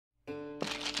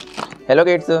Hello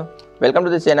kids, welcome to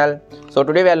this channel. So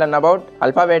today we will learn about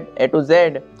alphabet A to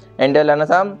Z and learn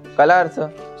some colors.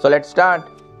 So let's start.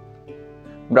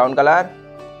 Brown color,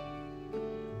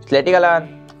 slaty color,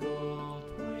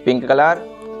 pink color,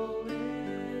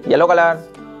 yellow color,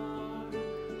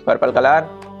 purple color,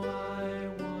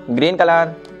 green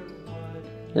color,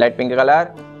 light pink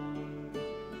color,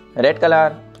 red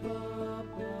color,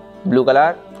 blue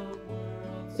color,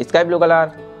 sky blue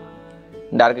color,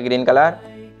 dark green color,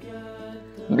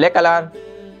 black color,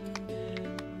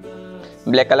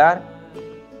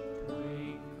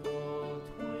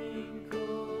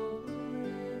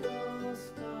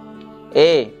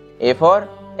 A for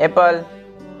apple,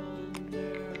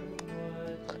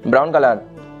 brown color,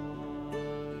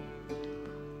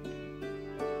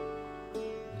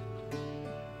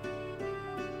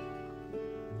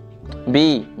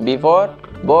 B for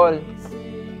ball,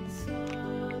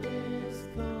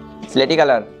 slaty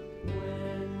color,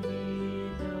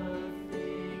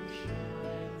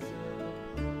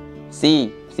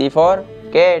 C for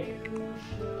cat,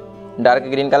 dark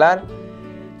green color,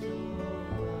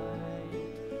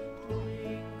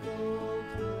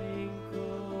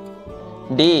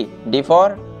 D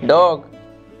for dog,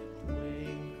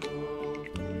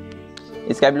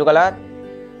 sky blue color,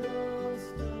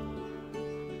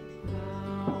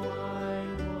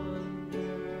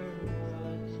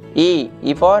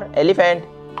 E for elephant,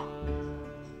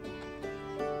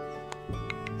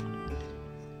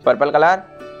 purple color,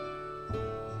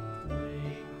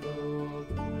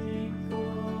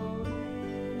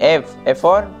 F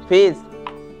for fish,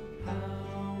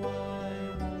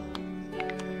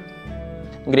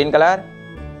 green color,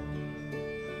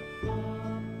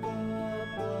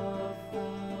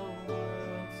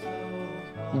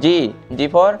 G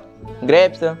for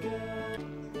grapes,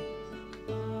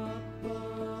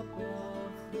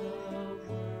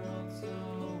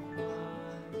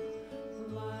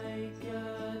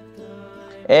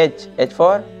 H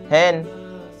for hen,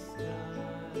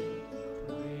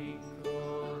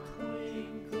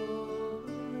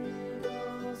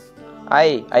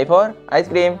 I for ice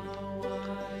cream,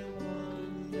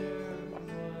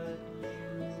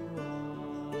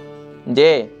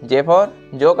 J for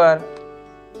joker,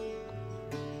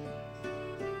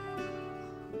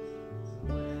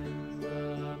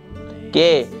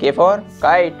 K for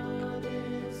kite,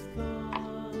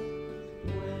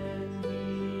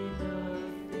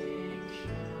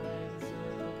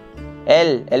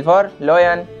 L for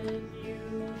lion,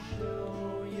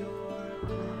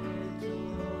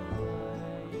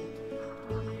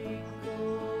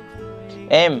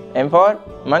 M for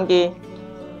monkey,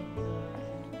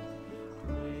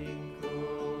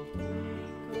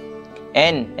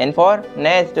 N for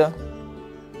nest,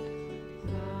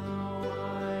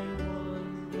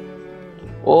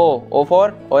 O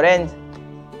for orange,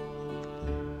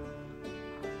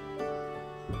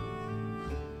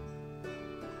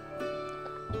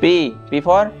 P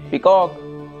for peacock,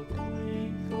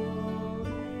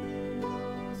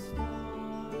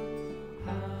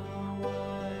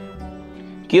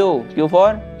 Q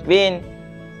for queen,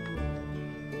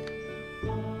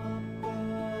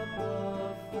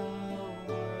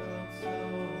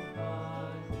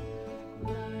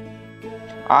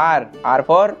 R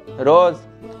for rose,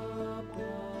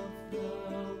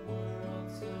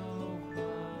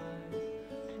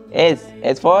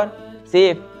 S for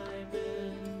sheep,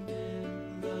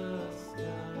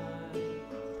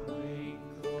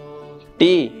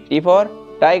 T for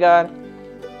tiger,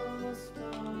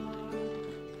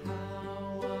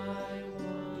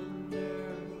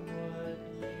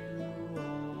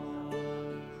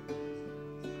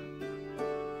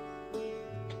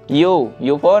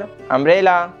 U for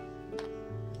umbrella,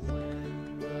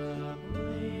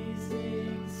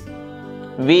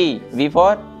 V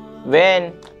for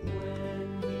van,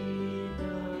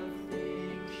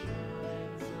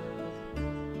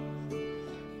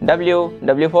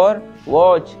 W for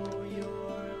watch,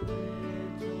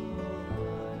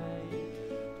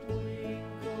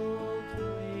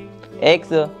 X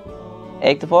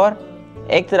for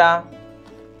extra,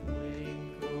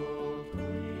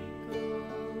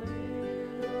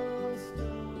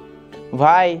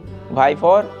 Y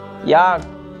for yak,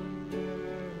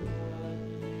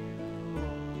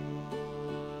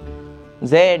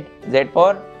 Z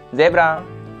for zebra।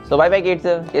 So bye by Keats,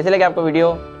 कैसे लगे आपको video?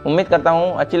 उम्मीद करता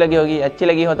हूँ अच्छी लगी होगी। अच्छी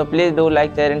लगी हो तो please do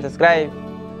like share and subscribe.